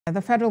The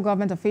federal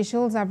government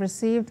officials have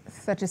received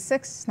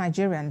 36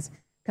 Nigerians,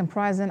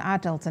 comprising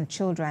adults and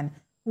children,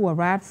 who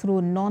arrived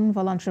through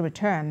non-voluntary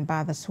return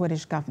by the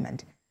Swedish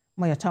government.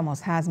 Moya Thomas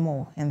has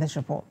more in this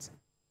report.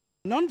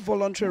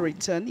 Non-voluntary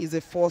return is a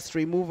forced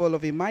removal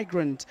of a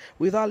migrant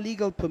without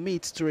legal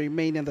permit to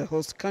remain in the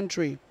host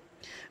country.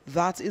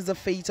 That is the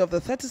fate of the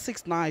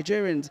 36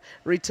 Nigerians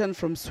returned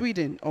from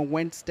Sweden on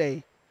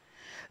Wednesday.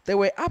 They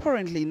were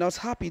apparently not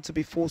happy to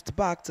be forced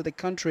back to the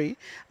country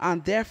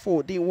and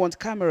therefore didn't want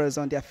cameras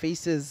on their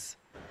faces.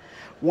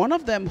 One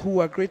of them, who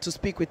agreed to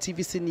speak with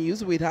TVC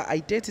News with her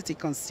identity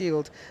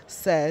concealed,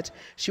 said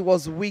she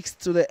was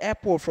whisked to the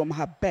airport from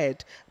her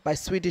bed by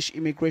Swedish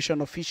immigration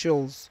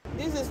officials.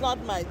 This is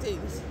not my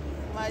things.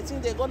 My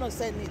thing, they're going to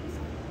send it,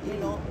 you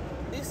know.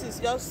 This is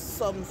just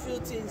some few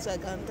things I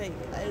can take.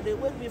 They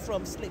wake me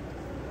from sleep.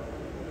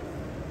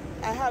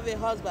 I have a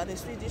husband, a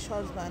Swedish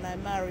husband, I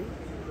married.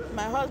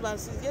 My husband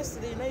since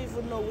yesterday, you don't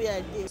even know where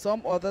I did.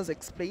 Some others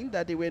explained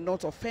that they were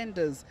not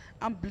offenders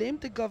and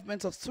blamed the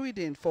government of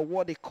Sweden for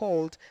what they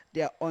called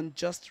their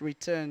unjust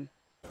return.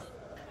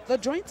 The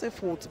joint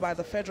effort by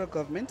the federal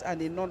government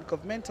and a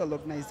non-governmental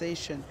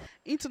organization,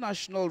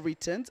 International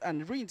Returns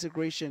and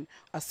Reintegration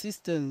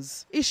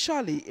Assistance, is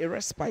surely a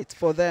respite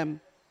for them.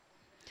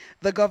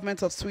 The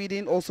government of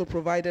Sweden also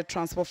provided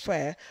transfer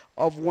fare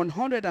of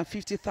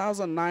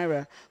 150,000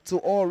 naira to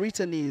all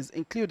returnees,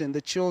 including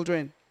the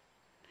children.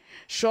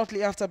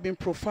 Shortly after being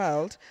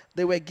profiled,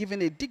 they were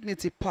given a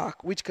dignity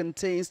pack which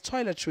contains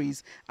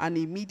toiletries and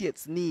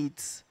immediate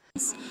needs.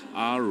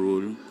 Our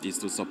role is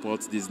to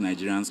support these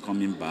Nigerians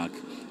coming back,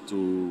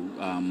 to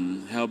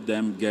help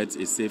them get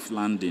a safe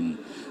landing.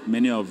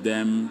 Many of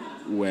them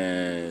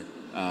were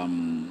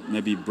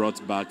maybe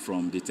brought back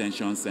from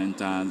detention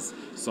centers,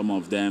 some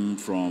of them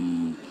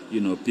from,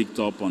 picked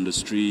up on the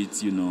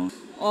streets,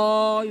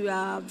 Or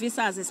your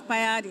visa has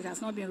expired, it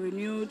has not been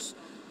renewed,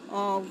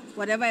 or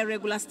whatever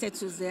irregular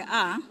status there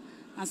are,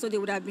 and so they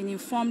would have been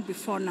informed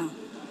before now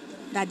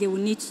that they will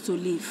need to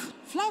leave.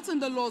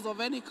 Flouting the laws of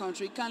any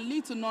country can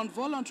lead to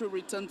non-voluntary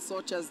returns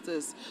such as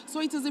this.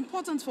 So it is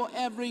important for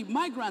every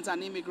migrant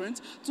and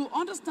immigrant to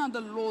understand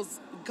the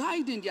laws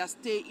guiding their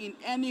stay in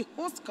any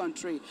host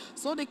country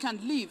so they can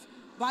live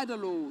by the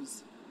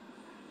laws.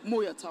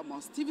 Moya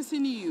Thomas, TVC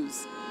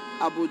News,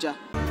 Abuja.